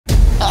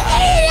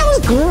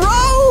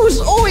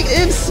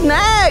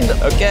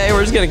Okay, we're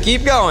just gonna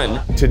keep going.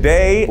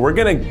 Today, we're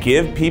gonna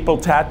give people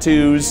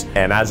tattoos,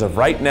 and as of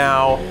right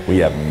now, we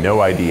have no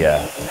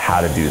idea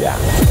how to do that.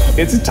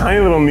 It's a tiny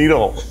little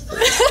needle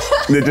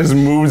that just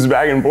moves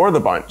back and forth a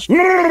bunch.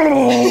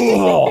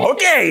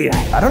 Okay.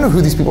 I don't know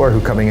who these people are who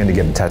are coming in to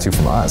get a tattoo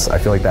from us. I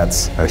feel like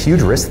that's a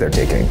huge risk they're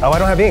taking. Oh, I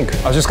don't have ink.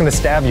 I was just gonna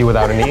stab you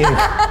without any ink.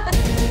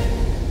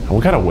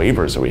 What kind of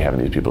waivers are we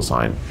having these people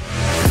sign?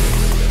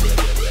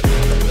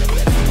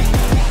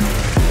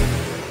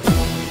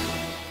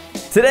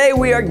 Today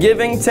we are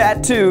giving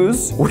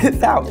tattoos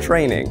without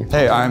training.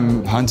 Hey,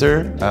 I'm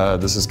Hunter,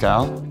 this is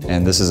Kal,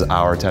 and this is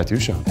our tattoo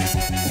shop.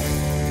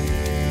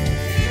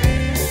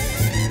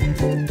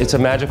 It's a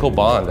magical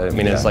bond. I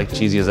mean, it's like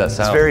cheesy as that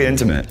sounds. It's very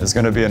intimate. It's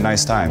gonna be a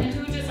nice time.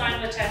 Who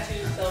designed the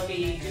tattoos they'll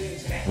be doing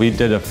today? We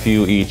did a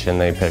few each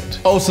and they picked.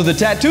 Oh, so the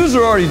tattoos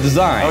are already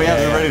designed. Oh yeah,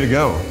 they're ready to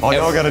go. All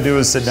y'all gotta do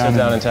is sit down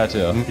and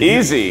tattoo.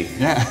 Easy.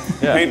 Yeah.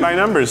 Paint by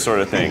numbers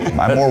sort of thing.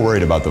 I'm more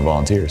worried about the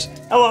volunteers.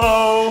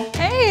 Hello.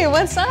 Hey,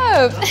 what's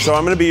up? So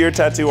I'm gonna be your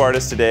tattoo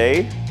artist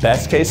today.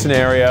 Best case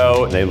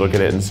scenario, they look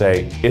at it and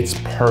say, it's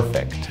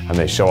perfect. And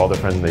they show all their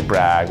friends and they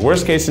brag.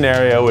 Worst case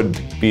scenario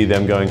would be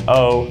them going,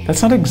 oh,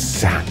 that's not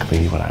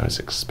exactly what I was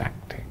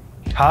expecting.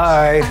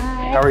 Hi.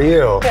 How are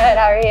you? Good,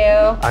 how are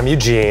you? I'm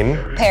Eugene.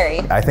 Perry.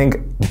 I think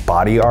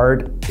body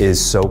art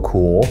is so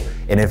cool,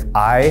 and if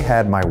I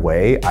had my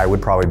way, I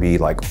would probably be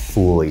like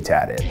fully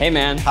tatted. Hey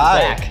man,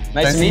 Hi. Zach.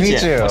 Nice to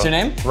meet you. What's your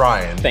name?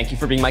 Ryan. Thank you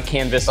for being my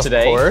canvas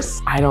today. Of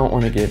course. I don't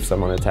want to give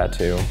someone a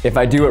tattoo. If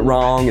I do it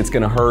wrong, it's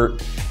gonna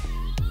hurt.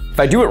 If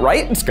I do it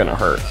right, it's gonna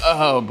hurt.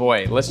 Oh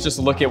boy, let's just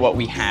look at what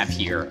we have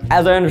here.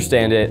 As I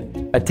understand it,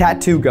 a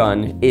tattoo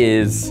gun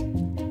is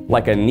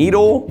like a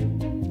needle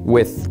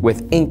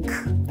with ink.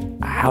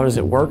 How does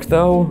it work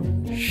though?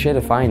 Shit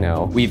if I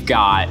know. We've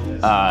got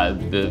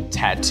the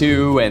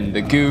tattoo and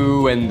the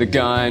goo and the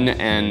gun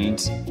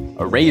and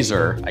a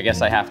razor. I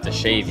guess I have to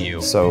shave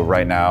you. So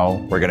right now,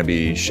 we're gonna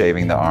be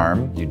shaving the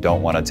arm. You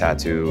don't want to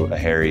tattoo a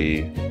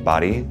hairy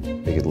body.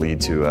 It could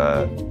lead to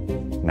a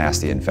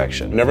nasty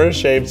infection. Never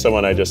shaved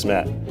someone I just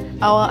met.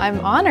 Oh, well, I'm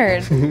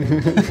honored.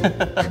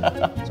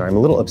 Sorry, I'm a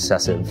little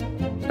obsessive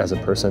as a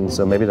person,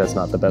 so maybe that's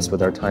not the best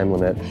with our time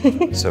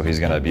limit. So he's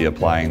gonna be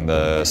applying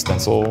the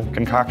stencil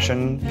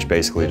concoction, which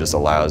basically just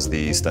allows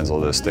the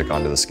stencil to stick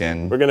onto the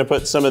skin. We're gonna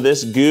put some of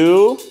this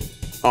goo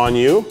on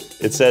you.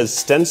 It says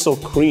stencil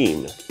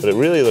cream, but it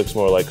really looks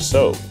more like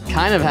soap.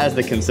 Kind of has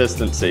the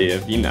consistency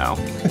of, you know.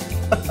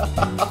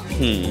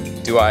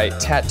 Do I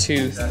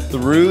tattoo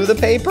through the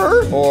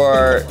paper,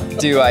 or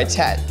do I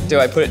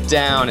put it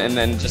down and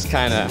then just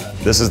kind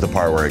of? This is the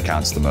part where it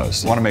counts the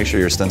most. You want to make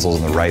sure your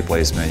stencil's in the right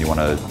placement. You want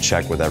to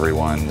check with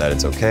everyone that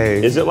it's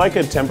okay. Is it like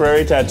a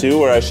temporary tattoo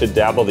where I should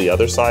dabble the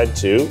other side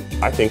too?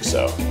 I think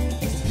so.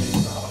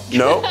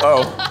 No?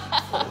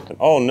 Oh.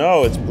 Oh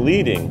no, it's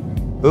bleeding.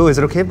 Ooh, is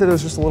it okay if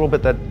there's just a little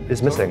bit that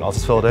is missing? I'll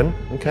just fill it in.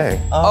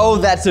 Okay. Oh,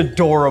 that's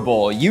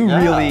adorable. You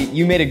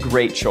made a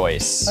great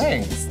choice.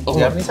 Thanks. Do you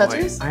have any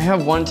tattoos? I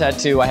have one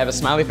tattoo. I have a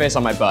smiley face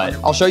on my butt.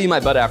 I'll show you my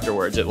butt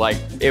afterwards.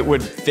 It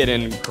would fit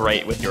in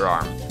great with your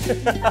arm.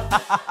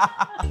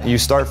 You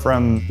start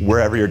from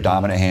wherever your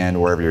dominant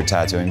hand, wherever you're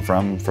tattooing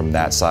from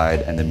that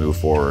side, and then move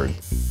forward.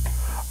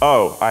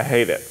 Oh, I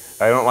hate it.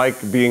 I don't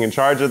like being in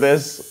charge of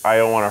this. I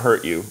don't want to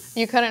hurt you.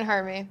 You couldn't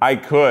hurt me. I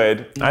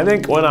could. I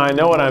think when I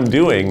know what I'm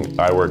doing,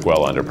 I work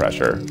well under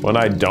pressure. When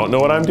I don't know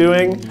what I'm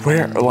doing,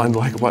 I'm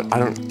like, what? I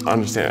don't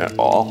understand at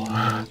all.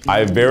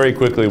 I very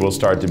quickly will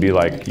start to be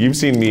like, you've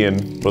seen me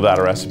in Without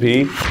a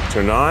Recipe.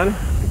 Turn on,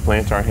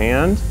 plant our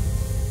hand.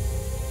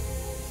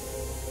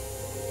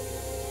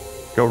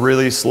 Go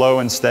really slow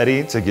and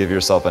steady to give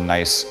yourself a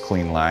nice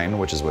clean line,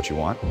 which is what you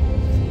want.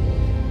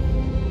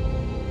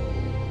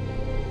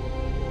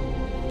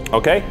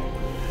 Okay,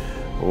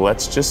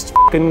 let's just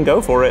fucking go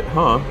for it,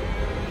 huh?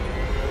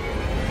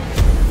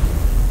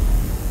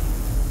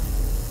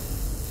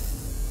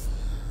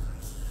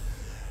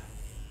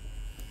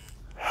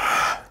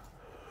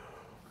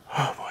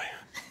 Oh boy.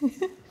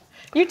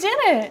 You did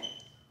it.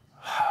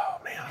 Oh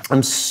man,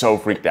 I'm so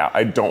freaked out.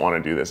 I don't want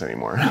to do this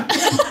anymore.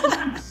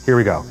 Here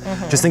we go.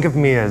 Just think of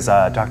me as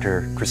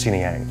Dr. Christina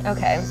Yang.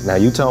 Okay. Now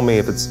you tell me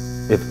if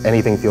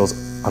anything feels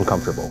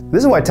uncomfortable.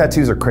 This is why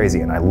tattoos are crazy,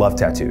 and I love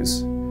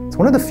tattoos. It's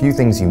one of the few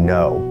things you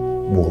know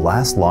will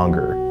last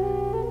longer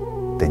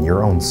than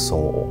your own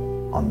soul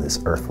on this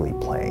earthly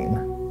plane.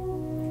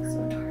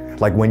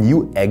 Like when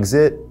you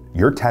exit,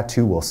 your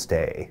tattoo will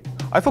stay.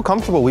 I feel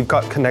comfortable. We've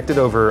got connected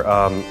over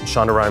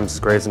Shonda Rhimes'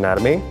 Grey's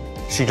Anatomy.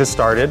 She just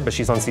started, but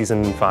she's on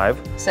season 5.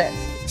 6.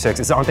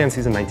 6. Aren't they on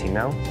season 19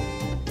 now?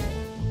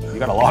 You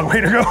got a long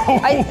way to go.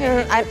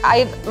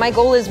 My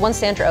goal is once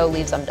Sandra Oh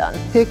leaves, I'm done.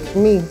 Pick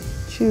me,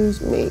 choose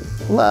me,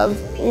 love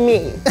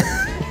me.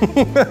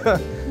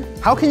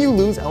 How can you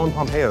lose Ellen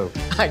Pompeo?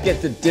 I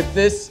get to dip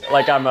this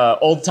like I'm a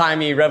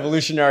old-timey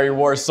Revolutionary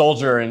War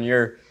soldier and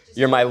you're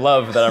my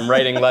love that I'm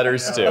writing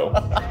letters to.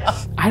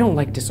 I don't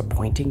like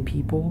disappointing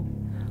people.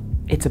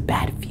 It's a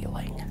bad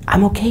feeling.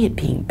 I'm okay at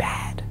being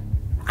bad.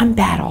 I'm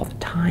bad all the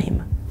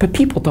time. But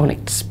people don't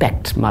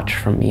expect much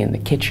from me in the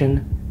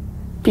kitchen.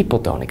 People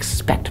don't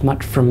expect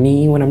much from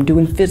me when I'm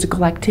doing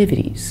physical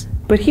activities.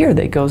 But here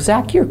they go,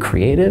 Zach, you're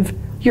creative,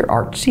 you're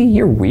artsy,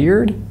 you're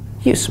weird,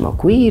 you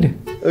smoke weed.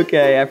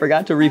 Okay, I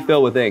forgot to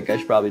refill with ink. I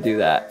should probably do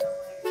that.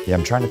 Yeah,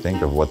 I'm trying to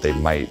think of what they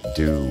might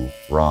do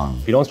wrong.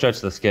 If you don't stretch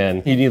the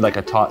skin, you need like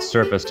a taut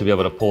surface to be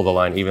able to pull the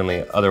line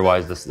evenly.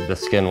 Otherwise, the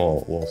skin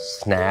will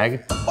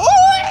snag. Oh,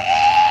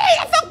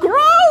 that felt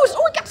gross!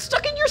 Oh, it got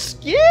stuck in your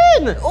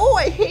skin! Oh,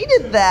 I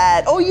hated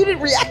that! Oh, you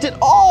didn't react at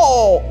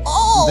all!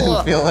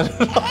 Oh! Didn't feel it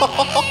at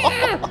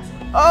all.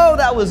 Oh,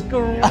 that was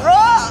gross!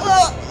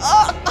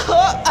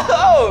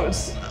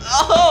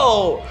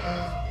 Oh!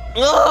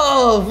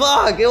 Oh,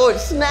 fuck, oh, it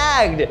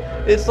snagged.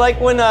 It's like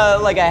when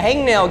like a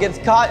hangnail gets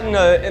caught in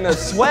a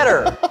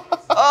sweater.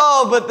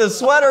 Oh, but the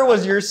sweater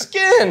was your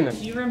skin. Do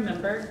you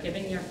remember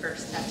getting your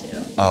first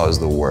tattoo? Oh, it was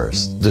the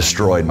worst.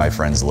 Destroyed my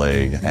friend's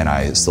leg, and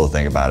I still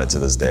think about it to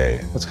this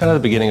day. What's kind of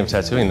the beginning of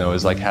tattooing though,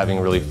 is like having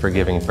really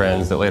forgiving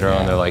friends that later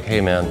on they're like,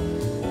 hey man,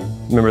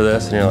 remember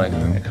this? And you're like, all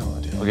right, come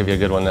on, dude, I'll give you a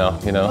good one now,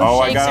 you know? Oh,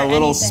 I got a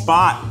little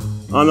spot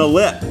on the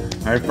lip.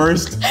 Our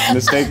first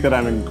mistake that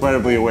I'm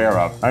incredibly aware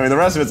of. I mean, the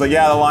rest of it's like,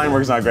 yeah, the line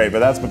work's not great, but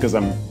that's because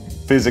I'm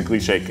physically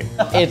shaking.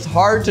 It's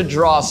hard to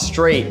draw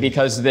straight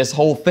because this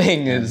whole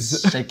thing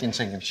is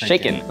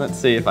shaking. Let's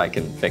see if I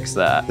can fix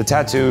that. The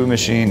tattoo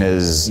machine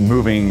is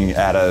moving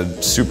at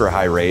a super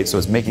high rate, so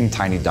it's making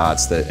tiny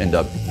dots that end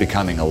up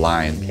becoming a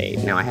line. Okay,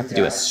 now I have to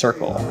do a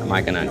circle. Am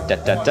I gonna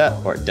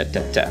da-da-da or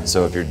da-da-da?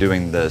 So if you're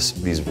doing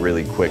these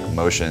really quick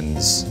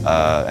motions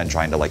and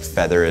trying to like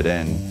feather it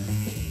in,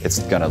 it's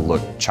gonna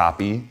look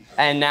choppy.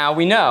 And now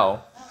we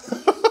know.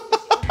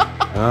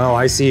 Oh,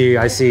 I see.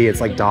 It's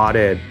like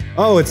dotted.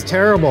 Oh, it's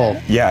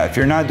terrible. Yeah, if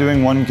you're not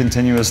doing one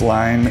continuous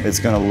line, it's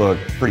gonna look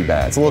pretty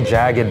bad. It's a little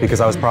jagged because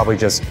I was probably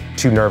just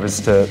too nervous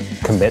to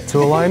commit to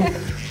a line.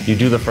 You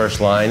do the first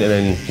line and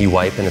then you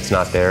wipe and it's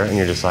not there and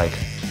you're just like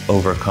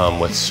overcome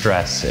with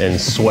stress and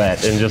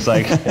sweat and just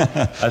like,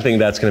 I think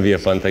that's gonna be a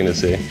fun thing to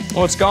see.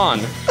 Oh, it's gone.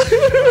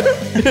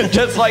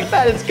 Just like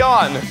that, it's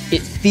gone.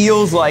 It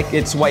feels like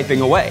it's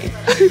wiping away.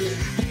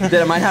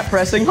 Am I not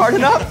pressing hard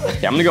enough?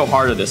 Yeah, I'm gonna go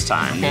harder this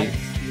time. Okay.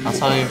 I'll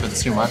tell you if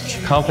it's too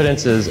much.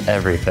 Confidence is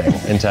everything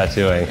in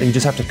tattooing. You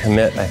just have to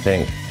commit, I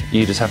think.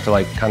 You just have to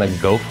like kind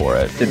of go for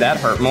it. Did that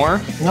hurt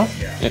more? No.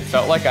 It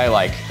felt like I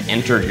like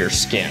entered your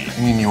skin.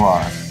 I mean, you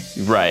are.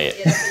 Right.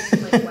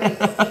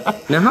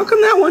 Now, how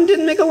come that one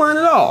didn't make a line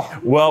at all?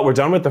 Well, we're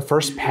done with the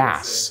first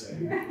pass.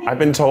 I've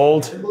been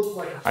told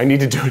I need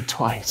to do it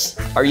twice.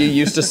 Are you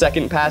used to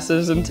second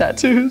passes in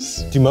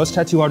tattoos? Do most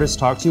tattoo artists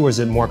talk to you, or is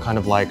it more kind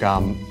of like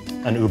an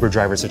Uber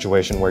driver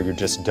situation where you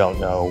just don't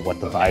know what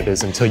the vibe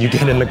is until you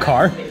get in the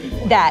car?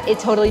 That, it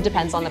totally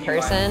depends on the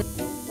person.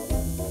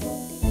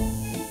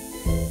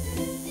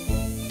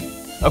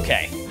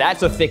 Okay,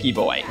 that's a thicky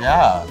boy.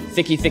 Yeah.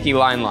 Thicky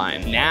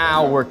line.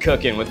 Now we're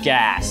cooking with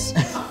gas.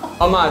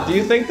 Ahmad, do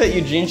you think that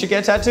Eugene should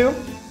get a tattoo?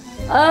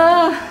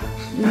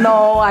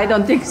 No, I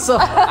don't think so.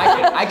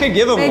 I could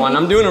give him one.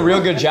 I'm doing a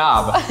real good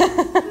job.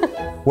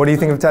 What do you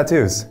think of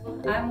tattoos?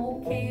 I'm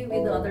okay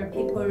with other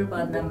people,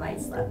 but not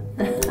myself.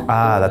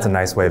 Ah, that's a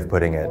nice way of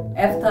putting it.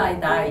 After I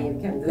die, you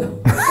can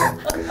do.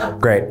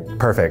 Great,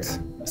 perfect.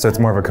 So it's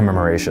more of a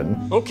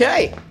commemoration.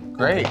 Okay,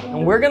 Great.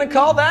 and we're gonna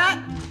call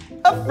that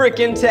a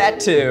frickin'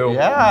 tattoo.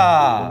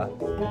 Yeah.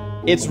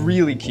 It's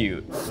really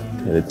cute.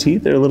 Yeah, the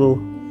teeth are a little...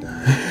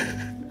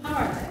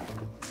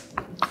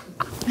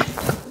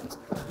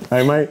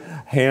 My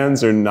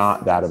hands are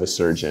not that of a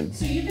surgeon.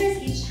 So you guys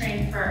each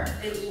trained for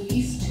at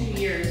least 2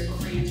 years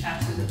before you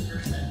tattooed a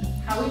person.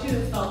 How would you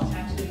have felt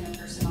tattooing a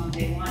person on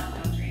day one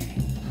of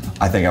training?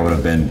 I think I would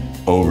have been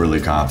overly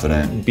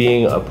confident.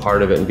 Being a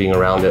part of it and being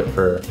around it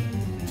for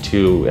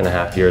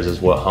 2.5 years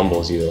is what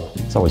humbles you.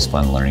 It's always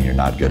fun learning you're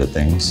not good at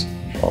things.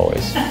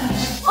 Always.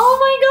 Oh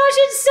my gosh,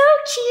 it's so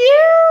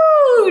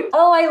cute!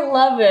 Oh, I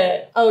love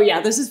it. Oh yeah,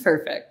 this is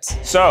perfect.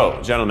 So,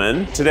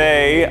 gentlemen,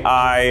 today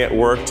I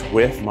worked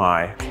with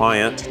my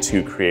client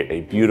to create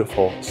a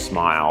beautiful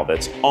smile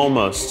that's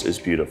almost as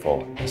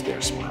beautiful as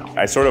their smile.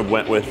 I sort of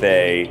went with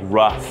a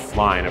rough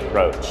line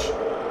approach.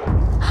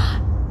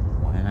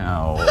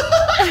 Wow.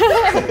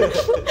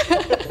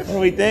 What do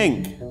we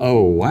think?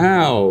 Oh,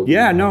 wow.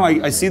 Yeah, no,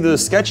 I see the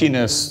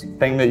sketchiness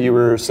thing that you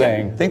were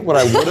saying. I think what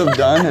I would have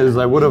done is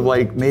I would have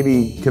like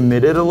maybe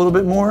committed a little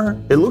bit more.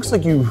 It looks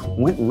like you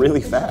went really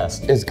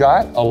fast. It's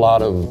got a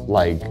lot of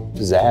like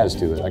pizzazz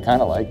to it. I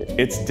kind of like it.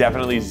 It's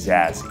definitely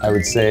zazzy. I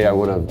would say I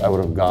would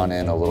have gone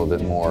in a little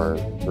bit more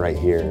right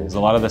here. There's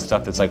a lot of the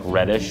stuff that's like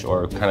reddish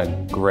or kind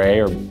of gray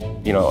or,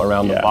 you know,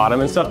 around the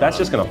bottom and stuff, that's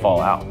just gonna fall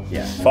out.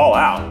 Yeah. Fall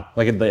out.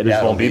 Like it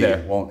just won't be there.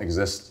 It won't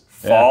exist.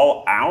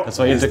 Fall out? That's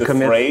why you have is to the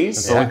commit. phrase?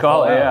 That's what we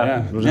call it,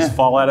 yeah. It'll just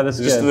fall out of the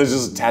skin. There's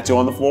just a tattoo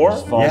on the floor?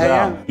 Falls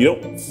out. You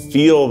don't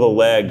feel the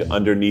leg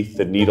underneath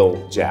the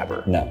needle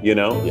jabber. No. You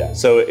know? Yeah.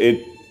 So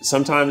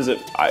sometimes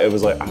it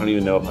was like, I don't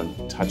even know if I'm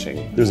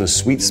touching. There's a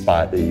sweet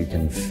spot that you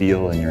can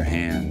feel in your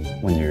hand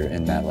when you're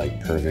in that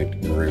like perfect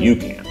groove. You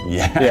can.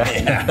 Yeah.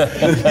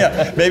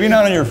 Yeah. Maybe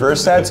not on your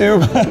first tattoo,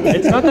 but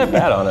It's not that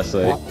bad,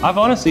 honestly. I've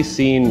honestly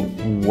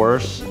seen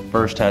worse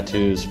first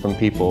tattoos from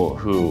people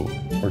who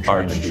are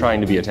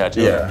trying to be a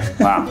tattooer. Yeah.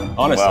 Wow.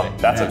 Honestly. Well,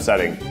 that's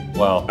upsetting.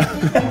 Well.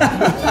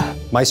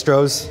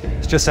 Maestros,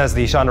 just as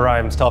the Shonda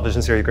Rhimes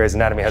television series Grey's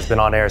Anatomy has been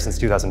on air since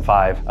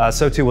 2005,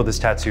 so too will this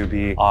tattoo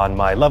be on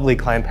my lovely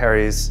client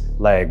Peri's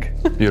leg.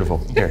 Beautiful.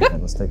 Here,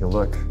 let's take a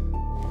look.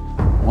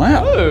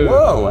 Wow.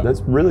 Whoa.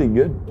 That's really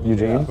good,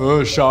 Eugene.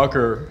 Oh,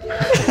 shocker.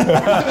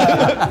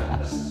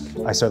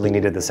 I certainly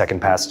needed the second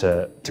pass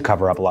to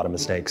cover up a lot of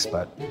mistakes,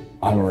 but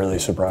I'm really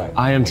surprised.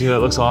 I am too, that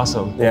looks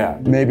awesome. Yeah,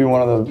 maybe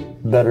one of the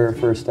better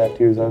first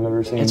tattoos I've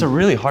ever seen. It's a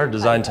really hard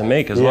design to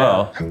make as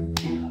well.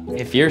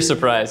 If you're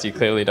surprised, you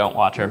clearly don't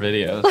watch our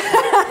videos.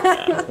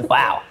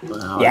 Wow.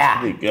 Yeah.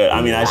 Pretty good.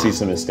 I mean, I see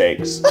some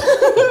mistakes.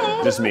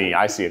 Just me,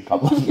 I see a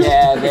couple.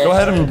 Yeah. Go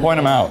ahead and point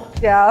them out.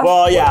 Yeah.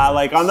 Well, yeah,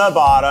 like on the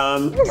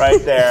bottom,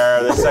 right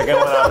there, the second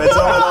one up. It's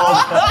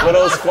a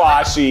little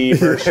squashy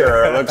for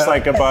sure. It looks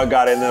like a bug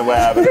got in the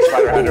web and the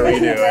spider had to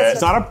redo it.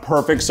 It's not a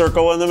perfect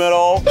circle in the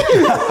middle.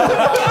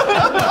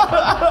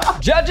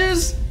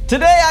 Judges,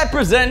 today I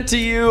present to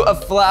you a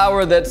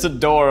flower that's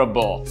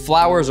adorable.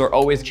 Flowers are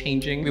always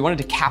changing. We wanted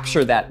to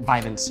capture that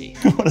vibrancy.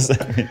 What does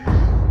that mean?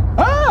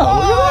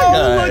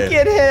 Oh, Look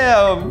at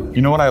him.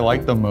 You know what I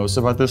like the most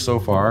about this so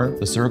far?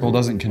 The circle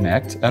doesn't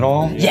connect at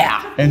all.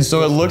 Yeah. And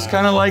so it looks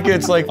kind of like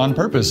it's like on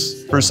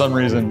purpose for some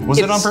reason. Was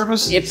it on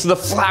purpose? It's the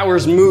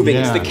flowers moving.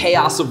 Yeah. It's the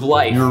chaos of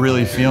life. You were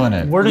really feeling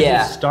it. Where did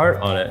you start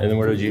on it, and then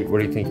where do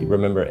you think you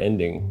remember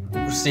ending?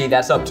 See,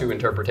 that's up to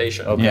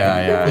interpretation. Okay.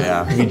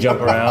 Yeah. You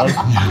jump around?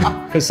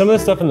 Because some of the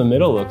stuff in the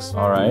middle looks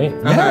all right.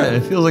 Yeah,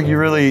 it feels like you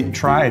really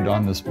tried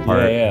on this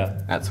part. Yeah.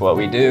 That's what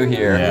we do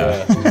here.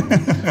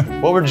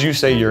 Yeah. What would you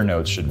say your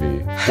notes should be?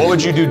 What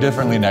would you do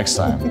differently next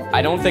time?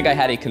 I don't think I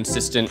had a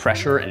consistent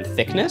pressure and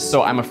thickness,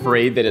 so I'm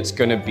afraid that it's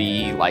gonna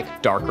be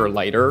like darker,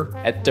 lighter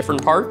at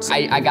different parts.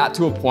 I got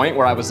to a point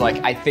where I was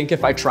like, I think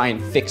if I try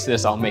and fix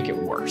this, I'll make it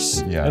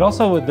worse. Yeah. And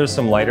also, there's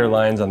some lighter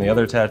lines on the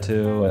other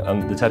tattoo,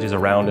 on the tattoos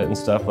around it and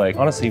stuff. Like,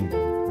 honestly,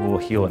 will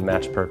heal and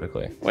match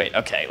perfectly. Wait,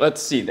 okay,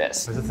 let's see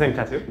this. Is it the same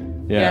tattoo?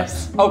 Yeah.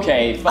 Yes.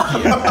 Okay, fuck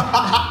you.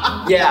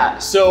 Yeah,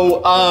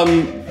 so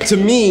to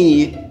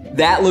me,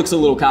 that looks a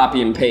little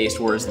copy and paste,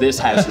 whereas this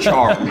has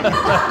charm.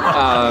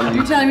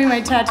 You're telling me my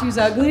tattoo's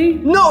ugly?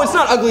 No, it's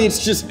not ugly,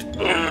 it's just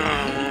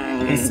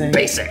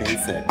basic.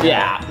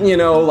 Yeah, you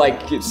know,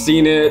 like you've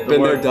seen it,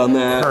 been there, done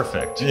that.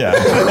 Perfect. Yeah.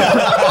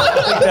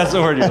 I think that's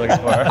the word you're looking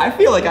for. I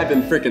feel like I've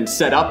been freaking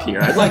set up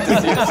here. I'd like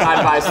to see it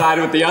side by side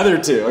with the other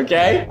two,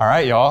 okay? All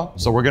right, y'all.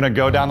 So we're gonna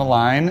go down the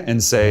line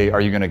and say, are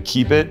you gonna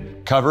keep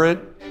it, cover it,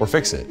 or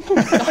fix it?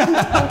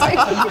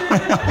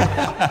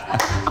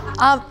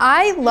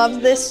 I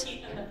love this.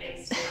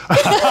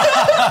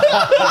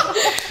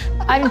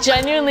 I'm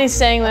genuinely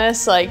saying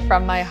this like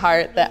from my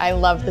heart that I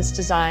love this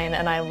design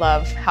and I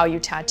love how you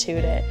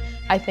tattooed it.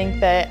 I think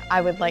that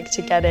I would like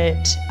to get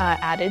it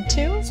added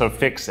to. So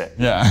fix it.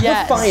 Yeah.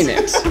 Yes. Refine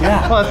it.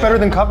 Yeah. Well, that's better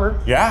than covered.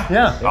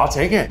 Yeah. I'll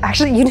take it.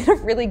 Actually, you did a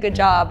really good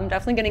job. I'm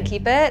definitely gonna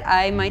keep it.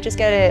 I might just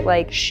get it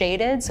like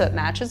shaded so it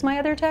matches my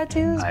other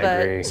tattoos. I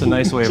but agree. It's a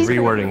nice way of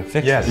rewording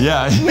fix. Yes.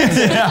 Yeah.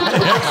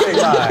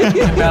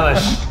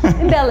 Embellish.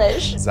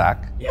 Embellish.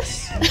 Zach?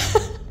 Yes.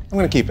 I'm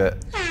gonna keep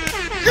it.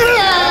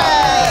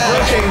 No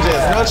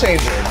changes, no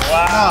changes.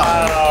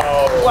 Wow.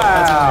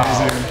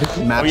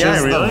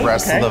 Matches really? the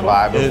rest of the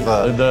vibe of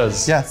the... It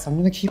does. Yes, I'm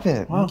gonna keep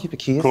it. I'm gonna keep it,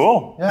 Keith.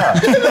 Cool. Yeah.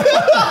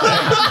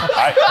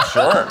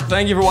 Sure.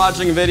 Thank you for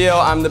watching the video.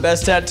 I'm the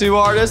best tattoo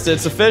artist.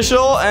 It's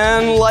official,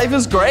 and life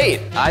is great.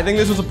 I think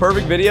this was a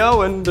perfect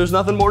video, and there's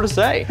nothing more to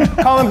say.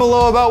 Comment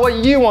below about what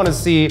you want to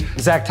see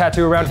Zach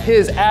tattoo around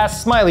his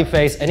ass smiley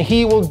face, and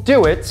he will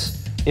do it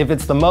if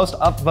it's the most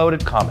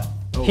upvoted comment.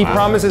 He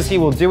promises he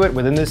will do it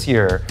within this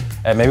year,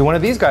 and maybe one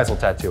of these guys will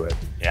tattoo it.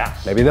 Yeah.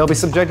 Maybe they'll be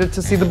subjected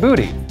to see the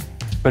booty.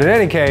 But in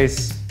any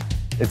case,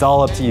 it's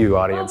all up to you,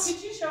 audience.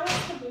 Did you show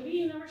us the booty?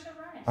 You never showed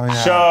Ryan. Oh,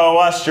 yeah. Show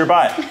us your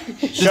butt.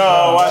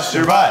 Show us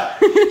your butt.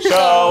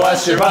 Show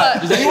us your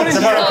butt. Does anyone here,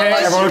 does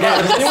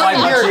anyone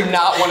here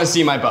not want to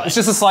see my butt? It's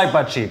just a slight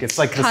butt cheek. It's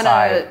like the kind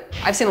side. of.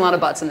 I've seen a lot of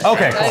butts in this.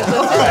 Okay, show.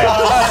 cool.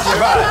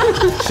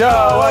 Show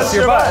us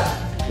your butt.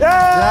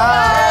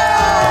 Yeah.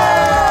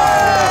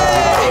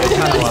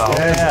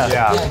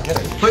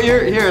 But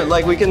you're here,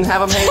 like we can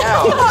have them hang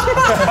out.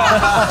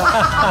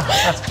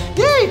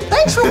 Yay!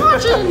 Thanks for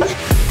watching.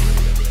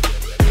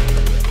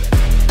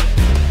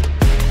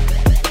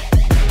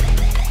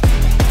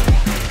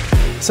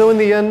 So in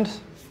the end,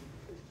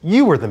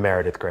 you were the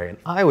Meredith Grey and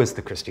I was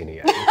the Christina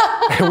Yang.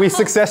 And we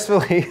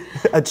successfully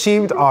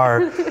achieved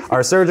our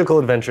surgical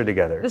adventure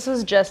together. This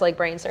was just like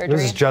brain surgery.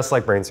 This is just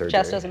like brain surgery.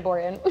 Just as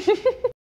important.